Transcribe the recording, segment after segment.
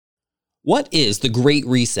What is the Great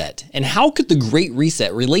Reset, and how could the Great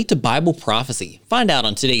Reset relate to Bible prophecy? Find out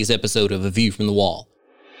on today's episode of A View from the Wall.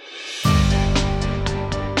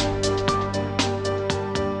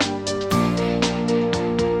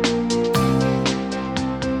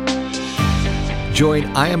 Join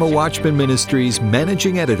I Am a Watchman Ministries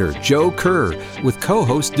Managing Editor Joe Kerr with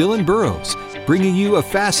co-host Dylan Burrows, bringing you a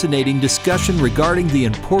fascinating discussion regarding the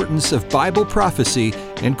importance of Bible prophecy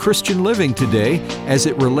and Christian living today as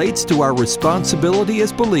it relates to our responsibility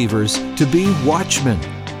as believers to be watchmen.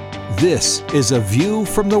 This is A View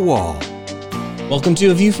from the Wall. Welcome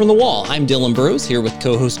to A View from the Wall. I'm Dylan Burrows here with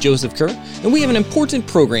co-host Joseph Kerr, and we have an important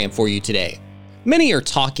program for you today. Many are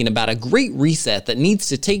talking about a great reset that needs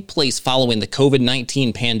to take place following the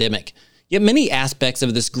COVID-19 pandemic. Yet many aspects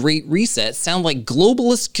of this great reset sound like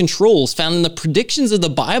globalist controls found in the predictions of the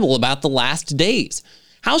Bible about the last days.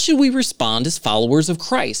 How should we respond as followers of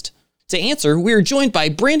Christ? To answer, we are joined by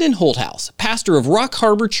Brandon Holthaus, pastor of Rock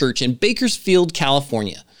Harbor Church in Bakersfield,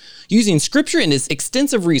 California. Using scripture and his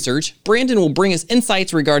extensive research, Brandon will bring us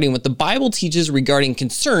insights regarding what the Bible teaches regarding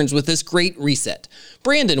concerns with this great reset.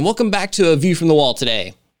 Brandon, welcome back to A View from the Wall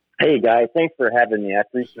today. Hey guys, thanks for having me. I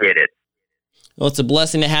appreciate it. Well, it's a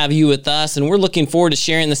blessing to have you with us, and we're looking forward to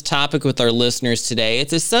sharing this topic with our listeners today.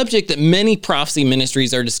 It's a subject that many prophecy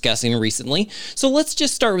ministries are discussing recently. So let's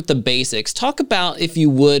just start with the basics. Talk about, if you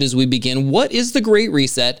would, as we begin, what is the Great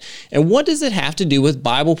Reset, and what does it have to do with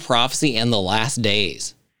Bible prophecy and the last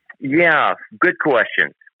days? Yeah, good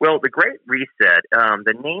question. Well, the Great Reset,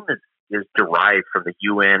 the name is derived from the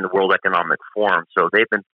UN, the World Economic Forum. So they've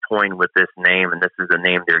been toying with this name, and this is the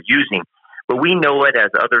name they're using. But we know it as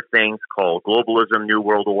other things called globalism, New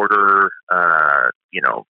World Order, the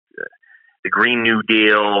Green New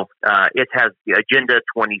Deal. It has the Agenda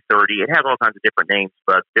 2030. It has all kinds of different names,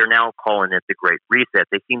 but they're now calling it the Great Reset.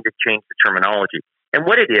 They seem to change the terminology. And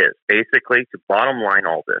what it is, basically, to bottom line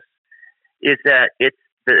all this, is that it's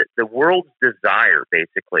the world's desire,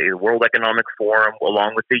 basically, the World Economic Forum,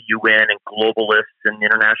 along with the UN and globalists and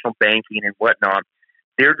international banking and whatnot,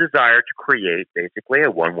 their desire to create, basically,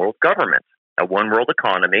 a one-world government, a one-world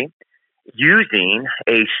economy, using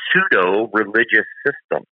a pseudo-religious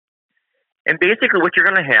system. And basically what you're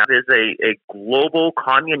going to have is a global,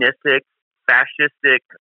 communistic, fascistic,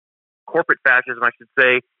 corporate fascism, I should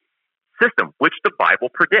say, system, which the Bible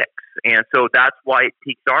predicts. And so that's why it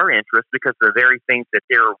piques our interest, because the very things that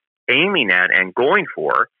they're aiming at and going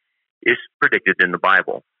for is predicted in the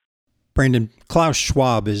Bible. Brandon, Klaus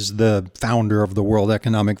Schwab is the founder of the World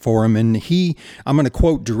Economic Forum, and I'm going to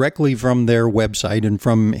quote directly from their website and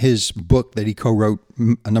from his book that he co-wrote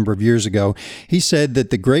a number of years ago. He said that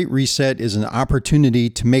the Great Reset is an opportunity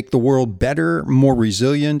to make the world better, more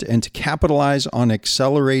resilient, and to capitalize on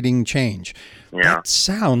accelerating change. Yeah. That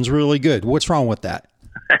sounds really good. What's wrong with that?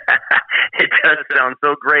 It does sound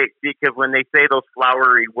so great, because when they say those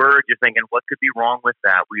flowery words, you're thinking, what could be wrong with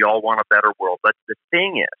that? We all want a better world. But the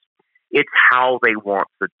thing is, it's how they want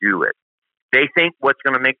to do it. They think what's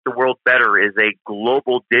going to make the world better is a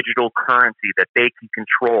global digital currency that they can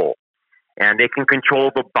control. And they can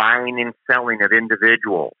control the buying and selling of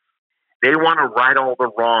individuals. They want to right all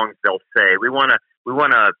the wrongs, they'll say. We want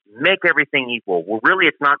to make everything equal. Well, really,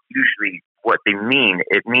 it's not usually what they mean.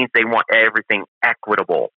 It means they want everything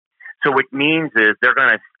equitable. So what it means is they're going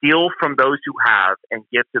to steal from those who have and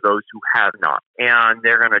give to those who have not. And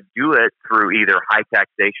they're going to do it through either high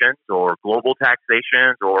taxations or global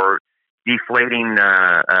taxations or deflating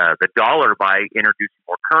the dollar by introducing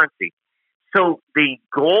more currency. So the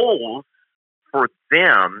goals for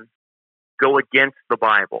them go against the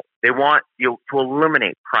Bible. They want to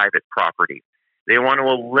eliminate private property. They want to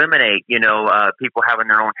eliminate, people having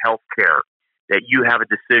their own health care, that you have a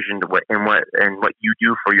decision to what you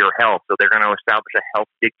do for your health. So they're going to establish a health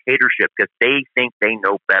dictatorship because they think they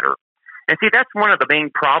know better. And see, that's one of the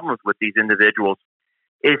main problems with these individuals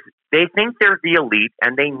is they think they're the elite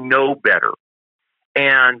and they know better.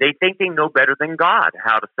 And they think they know better than God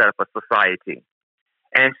how to set up a society.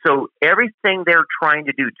 And so everything they're trying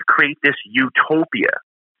to do to create this utopia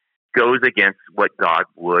goes against what God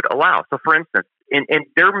would allow. So for instance, and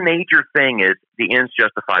their major thing is the ends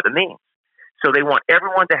justify the means. So they want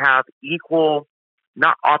everyone to have equal,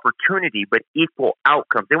 not opportunity, but equal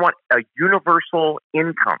outcomes. They want a universal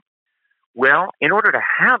income. Well, in order to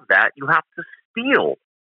have that, you have to steal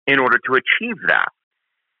in order to achieve that.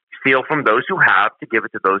 Steal from those who have to give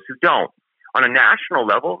it to those who don't. On a national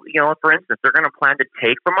level, for instance, they're going to plan to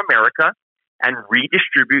take from America and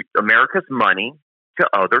redistribute America's money to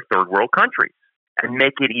other third world countries and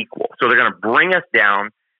make it equal. So they're going to bring us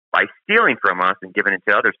down by stealing from us and giving it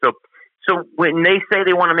to others. So So when they say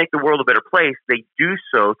they want to make the world a better place, they do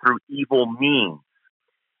so through evil means.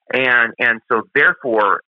 And so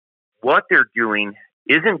therefore, what they're doing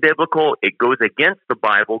isn't biblical. It goes against the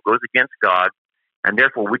Bible, goes against God, and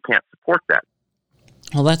therefore we can't support that.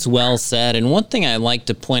 Well, that's well said. And one thing I'd like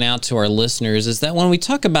to point out to our listeners is that when we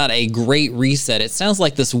talk about a great reset, it sounds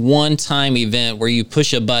like this one-time event where you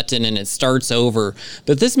push a button and it starts over.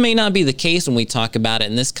 But this may not be the case when we talk about it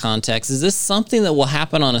in this context. Is this something that will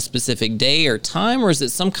happen on a specific day or time, or is it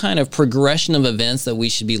some kind of progression of events that we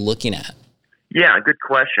should be looking at? Yeah, good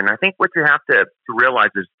question. I think what you have to realize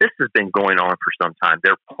is this has been going on for some time.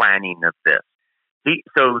 They're planning of this.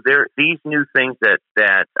 So these new things that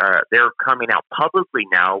they're coming out publicly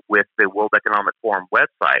now with the World Economic Forum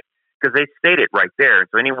website, because they state it right there.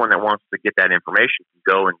 So anyone that wants to get that information can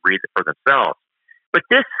go and read it for themselves. But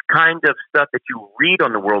this kind of stuff that you read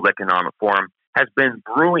on the World Economic Forum has been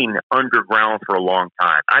brewing underground for a long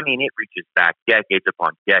time. I mean, it reaches back decades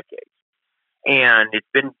upon decades. And it's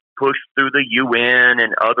been pushed through the UN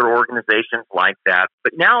and other organizations like that.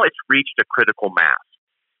 But now it's reached a critical mass.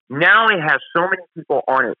 Now it has so many people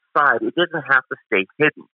on its side, it doesn't have to stay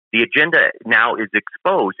hidden. The agenda now is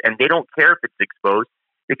exposed, and they don't care if it's exposed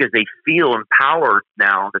because they feel empowered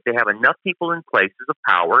now that they have enough people in places of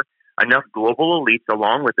power, enough global elites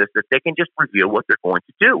along with this, that they can just reveal what they're going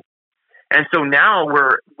to do. And so now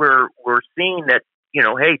we're seeing that,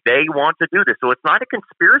 hey, they want to do this. So it's not a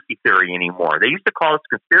conspiracy theory anymore. They used to call us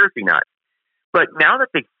conspiracy nuts. But now that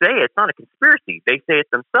they say it's not a conspiracy, they say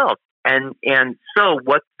it themselves. And so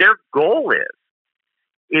what their goal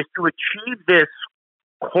is to achieve this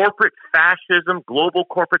corporate fascism, global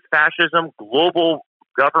corporate fascism, global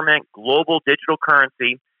government, global digital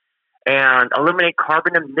currency, and eliminate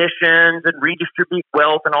carbon emissions and redistribute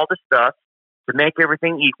wealth and all this stuff to make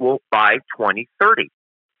everything equal by 2030.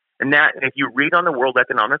 And that, if you read on the World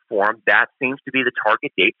Economic Forum, that seems to be the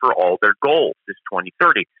target date for all their goals, is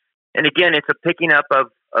 2030. And again, it's a picking up of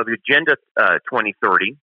Agenda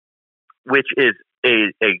 2030, which is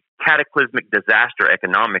a cataclysmic disaster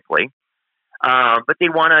economically. But they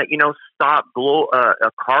want to, stop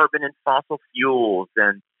carbon and fossil fuels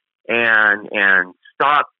and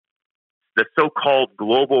stop the so-called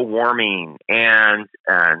global warming and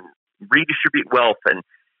redistribute wealth. And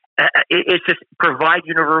it's just provide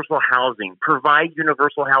universal housing, provide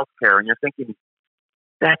universal health care. And you're thinking,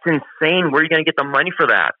 that's insane. Where are you going to get the money for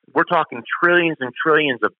that? We're talking trillions and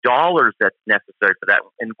trillions of dollars that's necessary for that,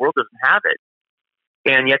 and the world doesn't have it.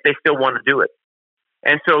 And yet they still want to do it.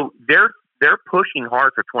 And so they're pushing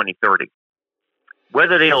hard for 2030.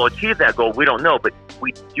 Whether they'll achieve that goal, we don't know. But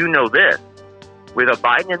we do know this. With a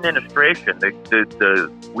Biden administration,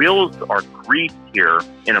 the wheels are greased here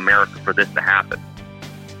in America for this to happen.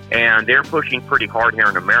 And they're pushing pretty hard here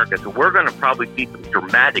in America. So we're going to probably see some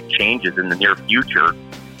dramatic changes in the near future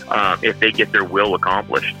if they get their will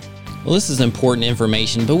accomplished. Well, this is important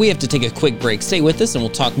information, but we have to take a quick break. Stay with us, and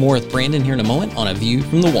we'll talk more with Brandon here in a moment on A View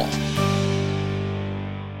from the Wall.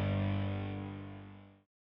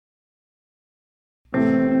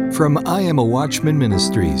 From I Am a Watchman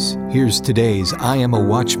Ministries, here's today's I Am a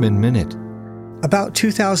Watchman Minute. About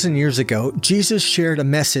 2,000 years ago, Jesus shared a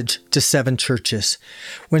message to 7 churches.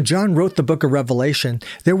 When John wrote the book of Revelation,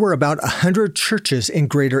 there were about 100 churches in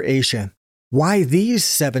Greater Asia. Why these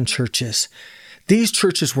 7 churches? These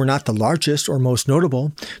churches were not the largest or most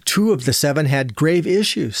notable. 2 of the 7 had grave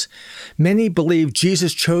issues. Many believe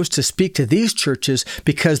Jesus chose to speak to these churches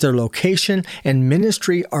because their location and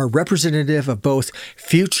ministry are representative of both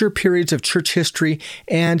future periods of church history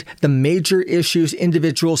and the major issues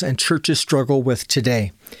individuals and churches struggle with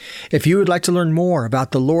today. If you would like to learn more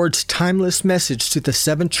about the Lord's timeless message to the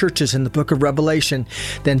 7 churches in the book of Revelation,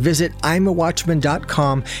 then visit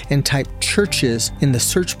imawatchman.com and type churches in the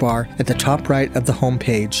search bar at the top right of the home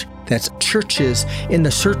page. That's churches in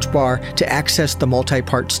the search bar to access the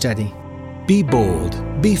multi-part study. Be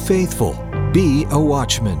bold, be faithful, be a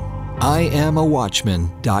watchman.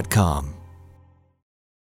 IamAWatchman.com.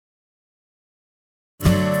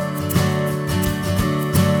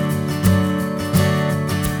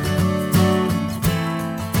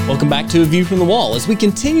 Welcome back to A View from the Wall. As we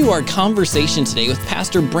continue our conversation today with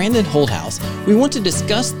Pastor Brandon Holthaus, we want to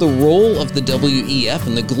discuss the role of the WEF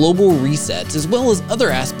and the global resets, as well as other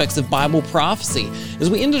aspects of Bible prophecy. As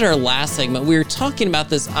we ended our last segment, we were talking about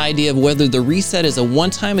this idea of whether the reset is a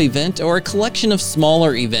one-time event or a collection of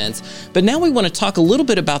smaller events. But now we want to talk a little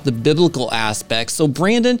bit about the biblical aspects. So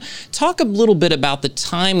Brandon, talk a little bit about the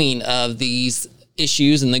timing of these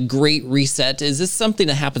issues and the Great Reset. Is this something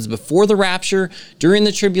that happens before the rapture, during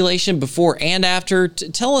the tribulation, before and after?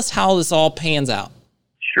 Tell us how this all pans out.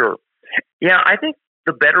 Sure. Yeah, I think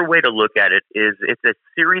the better way to look at it is it's a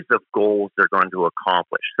series of goals they're going to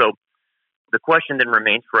accomplish. So the question then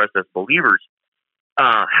remains for us as believers,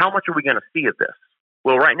 how much are we going to see of this?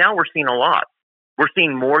 Well, right now we're seeing a lot. We're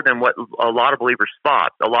seeing more than what a lot of believers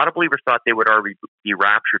thought. A lot of believers thought they would already be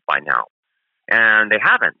raptured by now, and they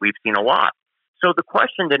haven't. We've seen a lot. So the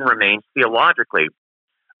question then remains, theologically,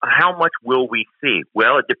 how much will we see?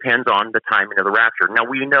 Well, it depends on the timing of the rapture. Now,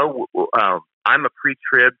 we know I'm a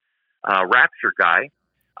pre-trib rapture guy.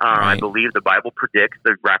 Right. I believe the Bible predicts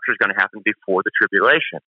the rapture is going to happen before the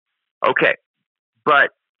tribulation. Okay, but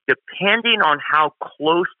depending on how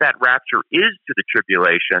close that rapture is to the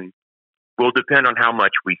tribulation will depend on how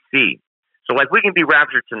much we see. So, like, we can be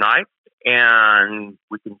raptured tonight, and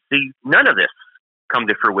we can see none of this come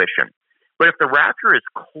to fruition. But if the rapture is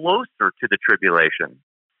closer to the tribulation,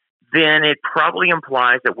 then it probably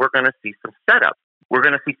implies that we're going to see some setup. We're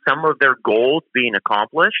going to see some of their goals being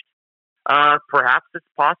accomplished. Perhaps it's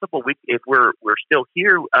possible if we're still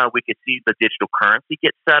here, we could see the digital currency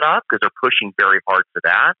get set up because they're pushing very hard for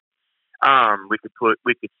that. We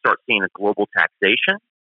could start seeing a global taxation,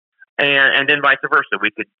 and then vice versa.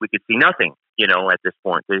 We could see nothing, at this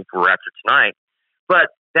point if we're raptured tonight. But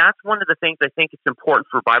that's one of the things I think it's important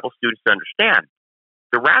for Bible students to understand.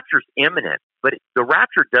 The rapture's imminent, but the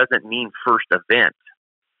rapture doesn't mean first event.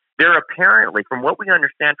 There apparently, from what we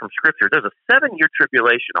understand from Scripture, there's a 7-year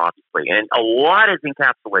tribulation, obviously, and a lot is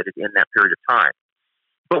encapsulated in that period of time.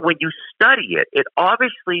 But when you study it, it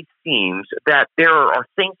obviously seems that there are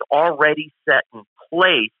things already set in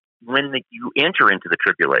place when you enter into the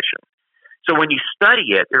tribulation. So when you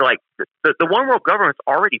study it, they're like, the one world government's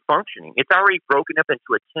already functioning. It's already broken up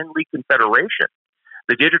into a 10-league confederation.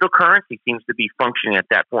 The digital currency seems to be functioning at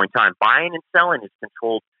that point in time. Buying and selling is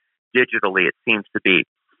controlled digitally, it seems to be.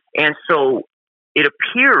 And so it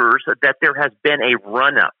appears that there has been a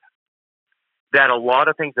run-up, that a lot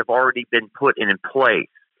of things have already been put in place.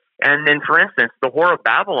 And then, for instance, the Whore of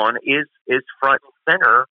Babylon is front and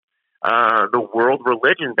center, the world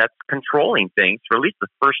religion that's controlling things for at least the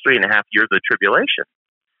first 3.5 years of the tribulation.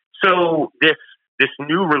 So this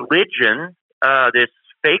new religion, this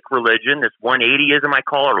fake religion, this 180ism I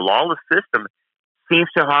call it, or lawless system, seems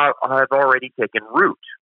to have already taken root.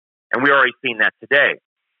 And we're already seeing that today,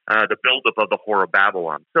 the buildup of the Whore of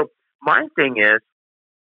Babylon. So my thing is,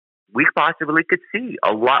 we possibly could see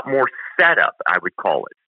a lot more setup, I would call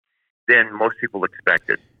it, than most people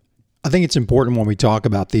expected. I think it's important when we talk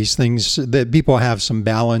about these things that people have some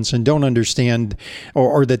balance and don't understand,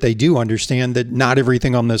 or that they do understand that not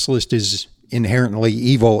everything on this list is inherently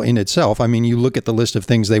evil in itself. I mean, you look at the list of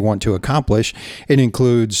things they want to accomplish. It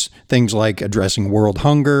includes things like addressing world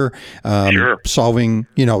hunger, solving,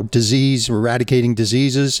 disease, eradicating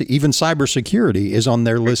diseases, even cybersecurity is on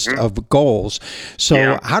their list of goals.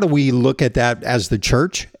 So how do we look at that as the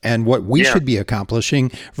church and what we should be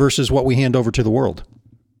accomplishing versus what we hand over to the world?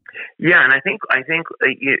 Yeah, and I think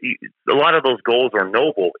a lot of those goals are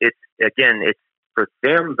noble. It's for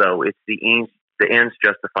them though. It's the ends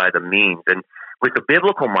justify the means, and with the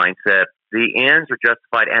biblical mindset, the ends are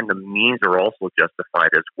justified and the means are also justified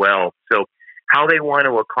as well. So, how they want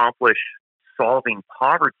to accomplish solving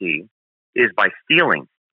poverty is by stealing.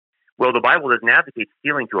 Well, the Bible doesn't advocate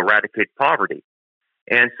stealing to eradicate poverty.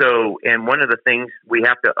 And one of the things we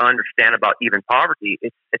have to understand about even poverty,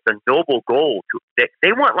 it's a noble goal.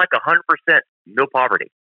 They want like 100% no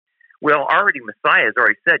poverty. Well, already Messiah has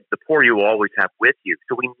already said, the poor you will always have with you.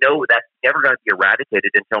 So we know that's never going to be eradicated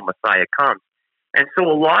until Messiah comes. And so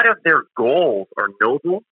a lot of their goals are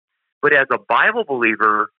noble, but as a Bible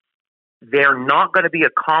believer, they're not going to be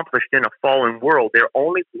accomplished in a fallen world. They're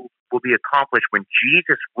only will be accomplished when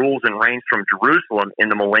Jesus rules and reigns from Jerusalem in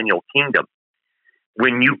the millennial kingdom.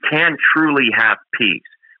 When you can truly have peace,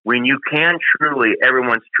 when you can truly,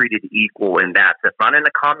 everyone's treated equal in that sense, not in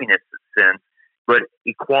a communist sense, but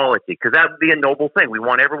equality, because that would be a noble thing. We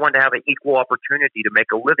want everyone to have an equal opportunity to make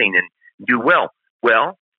a living and do well.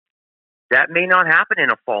 Well, that may not happen in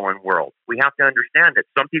a fallen world. We have to understand that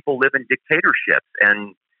some people live in dictatorships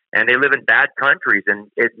and they live in bad countries, and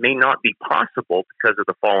it may not be possible because of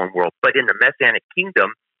the fallen world. But in the Messianic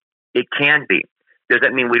kingdom, it can be. Does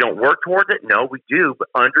that mean we don't work towards it? No, we do, but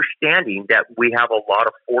understanding that we have a lot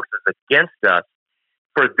of forces against us.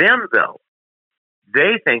 For them, though,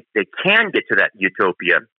 they think they can get to that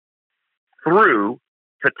utopia through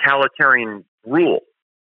totalitarian rule.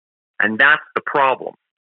 And that's the problem.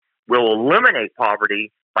 We'll eliminate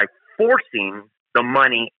poverty by forcing the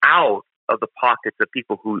money out of the pockets of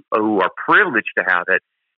people who are privileged to have it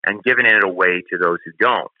and giving it away to those who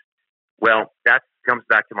don't. Well, that comes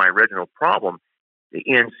back to my original problem. the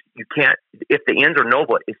ends, you can't, if the ends are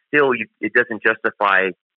noble, it's still, it doesn't justify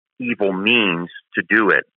evil means to do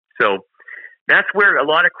it. So that's where a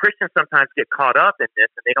lot of Christians sometimes get caught up in this,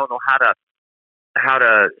 and they don't know how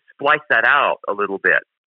to splice that out a little bit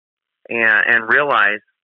and realize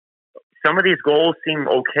some of these goals seem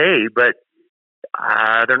okay, but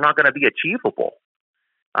they're not going to be achievable.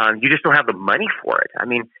 You just don't have the money for it. I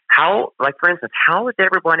mean, for instance, how is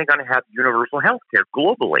everybody going to have universal health care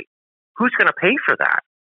globally? Who's going to pay for that?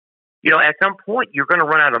 At some point, you're going to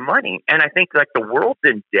run out of money. And I think the world's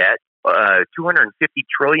in debt, $250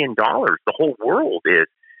 trillion. The whole world is.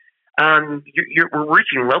 We're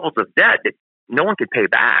reaching levels of debt that no one can pay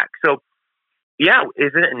back. So, yeah,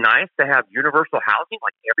 isn't it nice to have universal housing,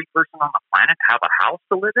 like every person on the planet have a house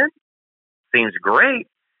to live in? Seems great.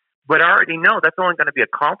 But I already know that's only going to be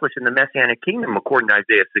accomplished in the Messianic kingdom, according to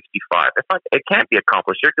Isaiah 65. It can't be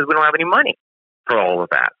accomplished here because we don't have any money for all of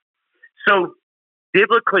that. So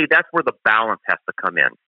biblically, that's where the balance has to come in.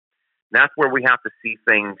 That's where we have to see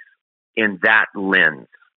things in that lens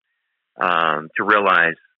to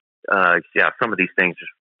realize, some of these things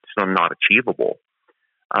are not achievable.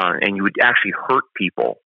 And you would actually hurt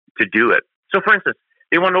people to do it. So, for instance,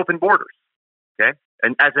 they want open borders. Okay?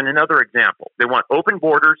 And as in another example, they want open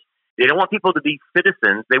borders. They don't want people to be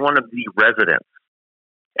citizens. They want to be residents.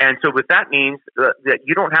 And so what that means that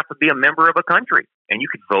you don't have to be a member of a country, and you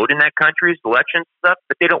could vote in that country's elections stuff,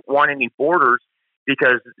 but they don't want any borders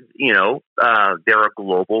because, they're a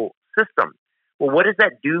global system. Well, what does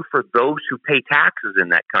that do for those who pay taxes in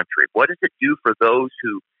that country? What does it do for those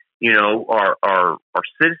who, are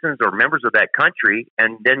citizens or members of that country?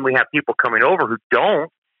 And then we have people coming over who don't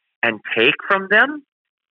and take from them.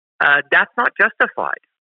 That's not justified.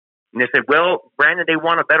 And they say, well, Brandon, they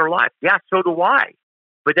want a better life. Yeah, so do I.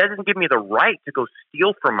 But that doesn't give me the right to go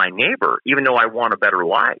steal from my neighbor, even though I want a better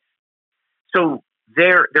life. So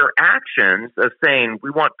their actions of saying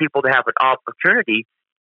we want people to have an opportunity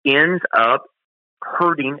ends up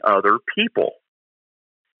hurting other people.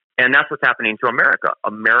 And that's what's happening to America.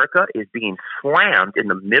 America is being slammed in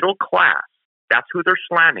the middle class. That's who they're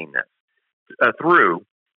slamming this through,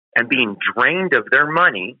 and being drained of their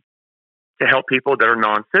money to help people that are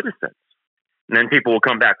non-citizens. And then people will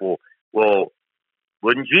come back, well,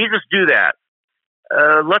 wouldn't Jesus do that?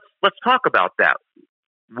 Let's talk about that.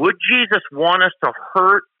 Would Jesus want us to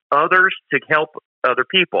hurt others to help other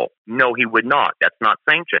people? No, he would not. That's not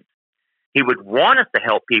sanctioned. He would want us to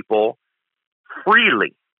help people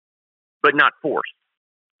freely, but not forced.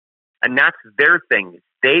 And that's their thing.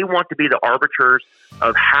 They want to be the arbiters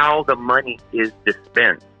of how the money is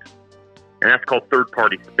dispensed. And that's called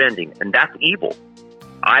third-party spending. And that's evil.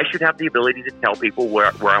 I should have the ability to tell people where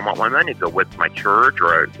I want my money to go, whether it's my church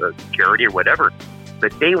or a charity or whatever.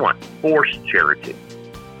 But they want forced charity.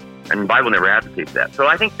 And the Bible never advocates that. So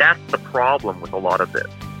I think that's the problem with a lot of this.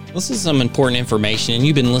 This is some important information, and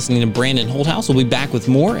you've been listening to Brandon Holthaus. We'll be back with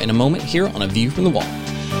more in a moment here on A View from the Wall.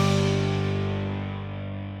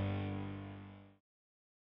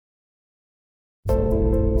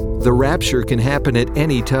 The rapture can happen at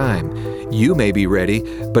any time. You may be ready,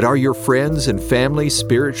 but are your friends and family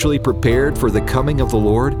spiritually prepared for the coming of the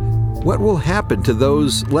Lord? What will happen to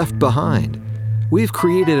those left behind? We've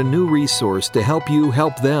created a new resource to help you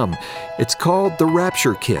help them. It's called the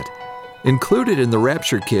Rapture Kit. Included in the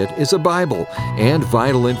Rapture Kit is a Bible and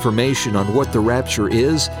vital information on what the rapture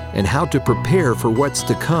is and how to prepare for what's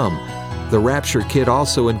to come. The Rapture Kit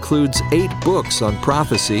also includes 8 books on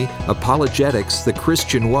prophecy, apologetics, the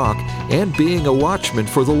Christian walk, and being a watchman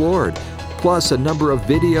for the Lord, plus a number of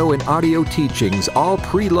video and audio teachings, all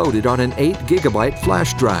preloaded on an 8-gigabyte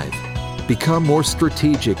flash drive. Become more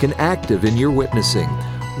strategic and active in your witnessing.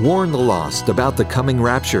 Warn the lost about the coming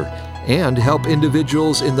rapture, and help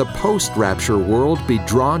individuals in the post-rapture world be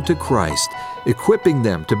drawn to Christ, equipping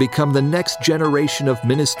them to become the next generation of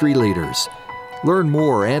ministry leaders. Learn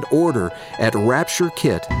more and order at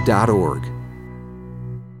rapturekit.org.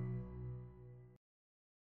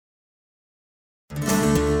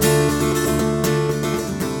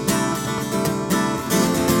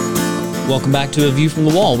 Welcome back to A View from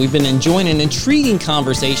the Wall. We've been enjoying an intriguing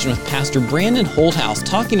conversation with Pastor Brandon Holthaus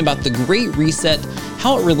talking about the Great Reset,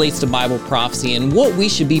 how it relates to Bible prophecy, and what we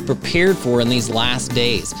should be prepared for in these last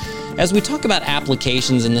days. As we talk about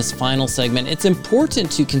applications in this final segment, it's important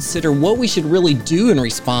to consider what we should really do in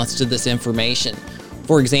response to this information.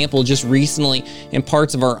 For example, just recently in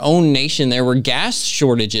parts of our own nation, there were gas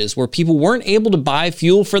shortages where people weren't able to buy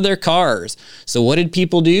fuel for their cars. So what did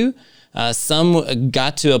people do? Some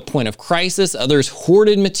got to a point of crisis. Others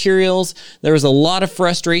hoarded materials. There was a lot of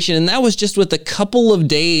frustration, and that was just with a couple of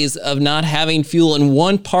days of not having fuel in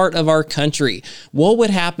one part of our country. What would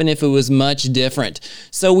happen if it was much different?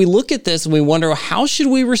 So we look at this and we wonder, how should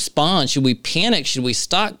we respond? Should we panic? Should we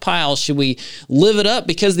stockpile? Should we live it up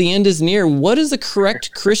because the end is near? What is the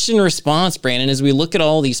correct Christian response, Brandon, as we look at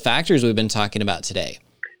all these factors we've been talking about today?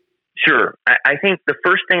 Sure. I think the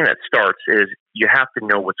first thing that starts is you have to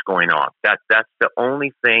know what's going on. That's the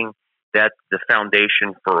only thing that's the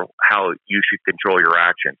foundation for how you should control your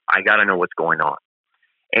action. I got to know what's going on.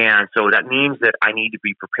 And so that means that I need to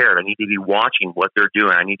be prepared. I need to be watching what they're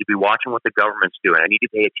doing. I need to be watching what the government's doing. I need to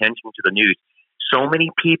pay attention to the news. So many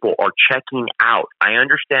people are checking out. I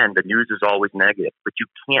understand the news is always negative, but you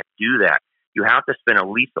can't do that. You have to spend at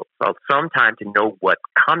least some time to know what's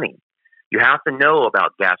coming. You have to know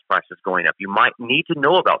about gas prices going up. You might need to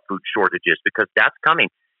know about food shortages because that's coming.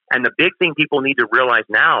 And the big thing people need to realize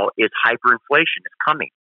now is hyperinflation is coming.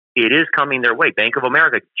 It is coming their way. Bank of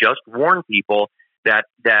America just warned people that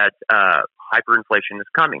hyperinflation is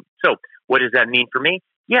coming. So what does that mean for me?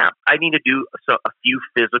 Yeah, I need to do a few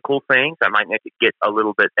physical things. I might need to get a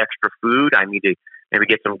little bit extra food. I need to maybe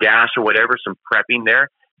get some gas or whatever, some prepping there,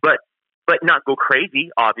 but not go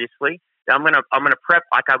crazy, obviously. I'm gonna prep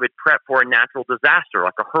like I would prep for a natural disaster,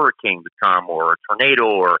 like a hurricane would come, or a tornado,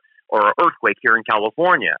 or an earthquake here in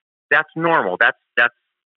California. That's normal. That's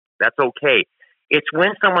okay. It's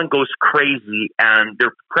when someone goes crazy and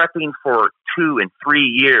they're prepping for 2 and 3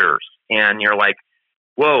 years, and you're like,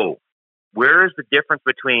 "Whoa, where is the difference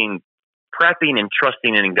between prepping and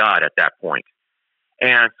trusting in God at that point?"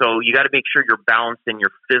 And so you got to make sure you're balanced in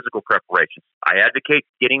your physical preparations. I advocate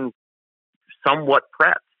getting somewhat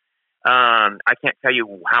prepped. I can't tell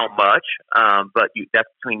you how much, but that's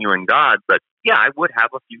between you and God. But yeah, I would have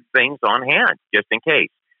a few things on hand just in case.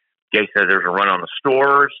 Jay said there's a run on the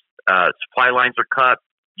stores, supply lines are cut.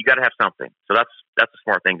 You got to have something. So that's a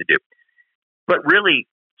smart thing to do. But really,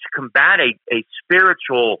 to combat a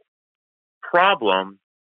spiritual problem,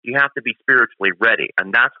 you have to be spiritually ready,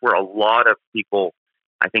 and that's where a lot of people,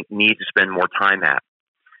 I think, need to spend more time at.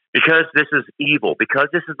 Because this is evil, because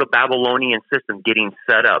this is the Babylonian system getting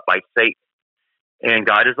set up by Satan. And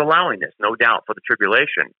God is allowing this, no doubt, for the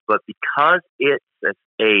tribulation. But because it's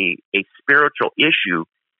a spiritual issue,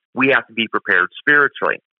 we have to be prepared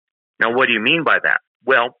spiritually. Now, what do you mean by that?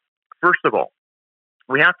 Well, first of all,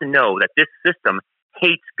 we have to know that this system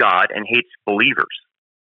hates God and hates believers.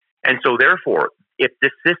 And so, therefore, if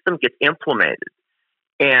this system gets implemented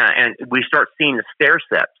and we start seeing the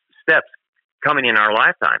steps coming in our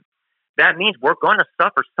lifetime, that means we're going to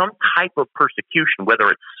suffer some type of persecution, whether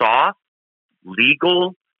it's soft,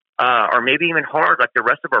 legal, or maybe even hard like the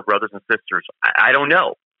rest of our brothers and sisters. I don't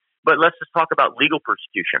know. But let's just talk about legal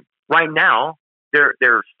persecution. Right now,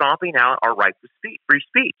 they're stomping out our right to free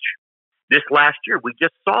speech. This last year, we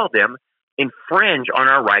just saw them infringe on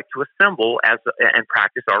our right to assemble and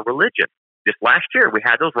practice our religion. This last year, we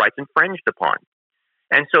had those rights infringed upon.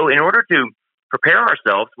 And so in order to prepare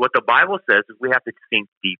ourselves, what the Bible says is we have to sink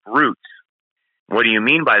deep roots. What do you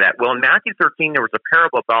mean by that? Well, in Matthew 13, there was a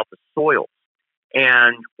parable about the soil.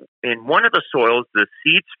 And in one of the soils, the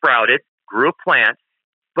seed sprouted, grew a plant,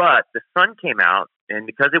 but the sun came out, and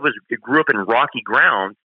because it grew up in rocky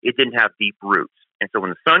ground, it didn't have deep roots. And so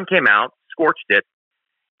when the sun came out, scorched it,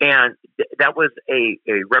 and that was a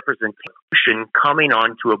representation coming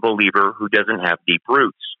on to a believer who doesn't have deep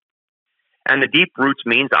roots. And the deep roots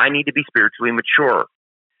means I need to be spiritually mature.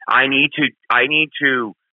 I need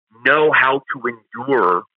to know how to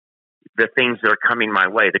endure the things that are coming my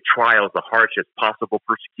way, the trials, the hardships, possible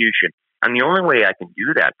persecution. And the only way I can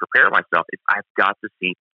do that, prepare myself, is I've got to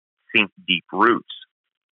sink deep roots.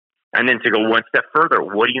 And then to go one step further,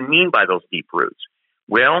 what do you mean by those deep roots?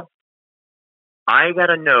 Well, I got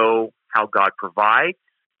to know how God provides.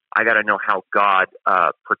 I got to know how God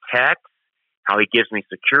protects, how He gives me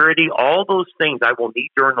security. All those things I will need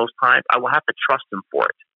during those times. I will have to trust Him for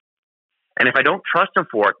it. And if I don't trust Him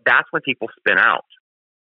for it, that's when people spin out.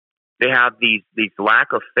 They have these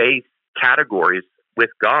lack of faith categories with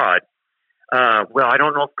God. Well, I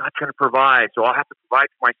don't know if God's going to provide, so I'll have to provide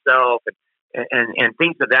for myself and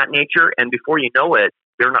things of that nature. And before you know it,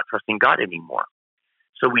 they're not trusting God anymore.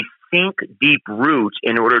 So we sink deep roots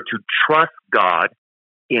in order to trust God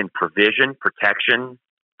in provision, protection,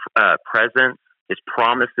 presence, His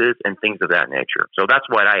promises, and things of that nature. So that's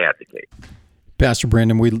what I advocate. Pastor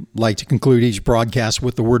Brandon, we like to conclude each broadcast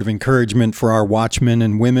with the word of encouragement for our watchmen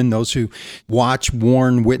and women, those who watch,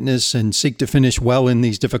 warn, witness, and seek to finish well in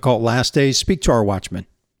these difficult last days. Speak to our watchmen.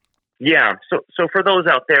 Yeah. So for those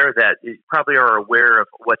out there that probably are aware of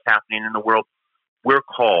what's happening in the world, we're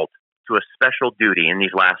called to a special duty in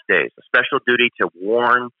these last days, a special duty to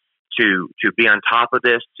warn, to be on top of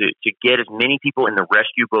this, to get as many people in the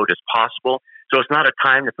rescue boat as possible. So it's not a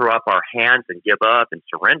time to throw up our hands and give up and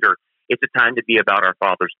surrender. It's a time to be about our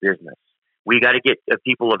Father's business. We got to get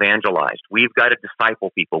people evangelized. We've got to disciple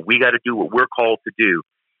people. We got to do what we're called to do.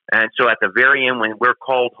 And so at the very end, when we're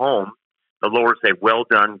called home, the Lord say, "Well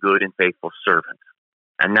done, good and faithful servant."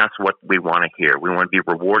 And that's what we want to hear. We want to be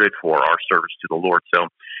rewarded for our service to the Lord. So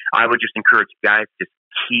I would just encourage you guys, just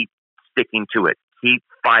keep sticking to it. Keep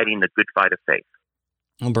fighting the good fight of faith.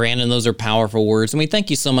 Well, Brandon, those are powerful words. And we thank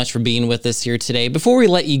you so much for being with us here today. Before we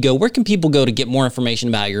let you go, where can people go to get more information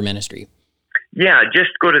about your ministry? Yeah,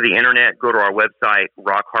 just go to the internet, go to our website,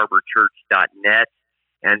 rockharborchurch.net.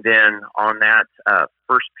 And then on that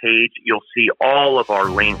first page, you'll see all of our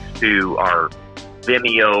links to our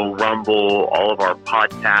Vimeo, Rumble, all of our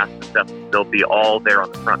podcasts and stuff. They'll be all there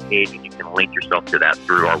on the front page, and you can link yourself to that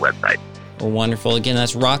through our website. Well, wonderful. Again,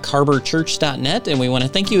 that's rockharborchurch.net, and we want to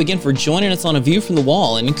thank you again for joining us on A View from the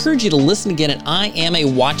Wall, and encourage you to listen again at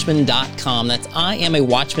IamAWatchman.com. That's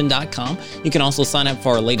IamAWatchman.com. You can also sign up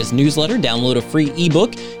for our latest newsletter, download a free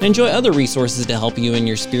ebook, and enjoy other resources to help you in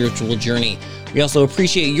your spiritual journey. We also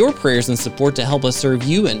appreciate your prayers and support to help us serve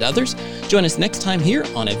you and others. Join us next time here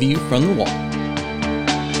on A View from the Wall.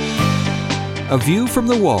 A View from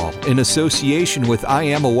the Wall, in association with I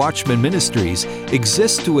Am a Watchman Ministries,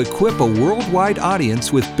 exists to equip a worldwide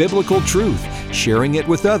audience with biblical truth, sharing it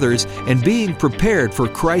with others, and being prepared for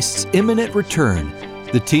Christ's imminent return.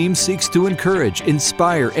 The team seeks to encourage,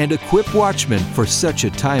 inspire, and equip watchmen for such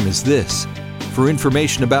a time as this. For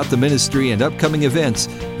information about the ministry and upcoming events,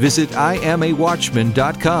 visit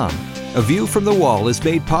IamAWatchman.com. A View from the Wall is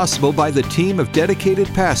made possible by the team of dedicated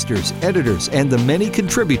pastors, editors, and the many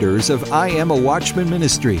contributors of I Am a Watchman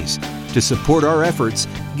Ministries. To support our efforts,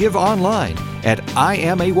 give online at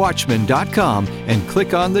IamAWatchman.com and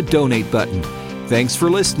click on the Donate button. Thanks for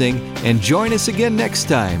listening, and join us again next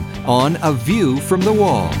time on A View from the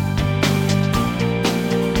Wall.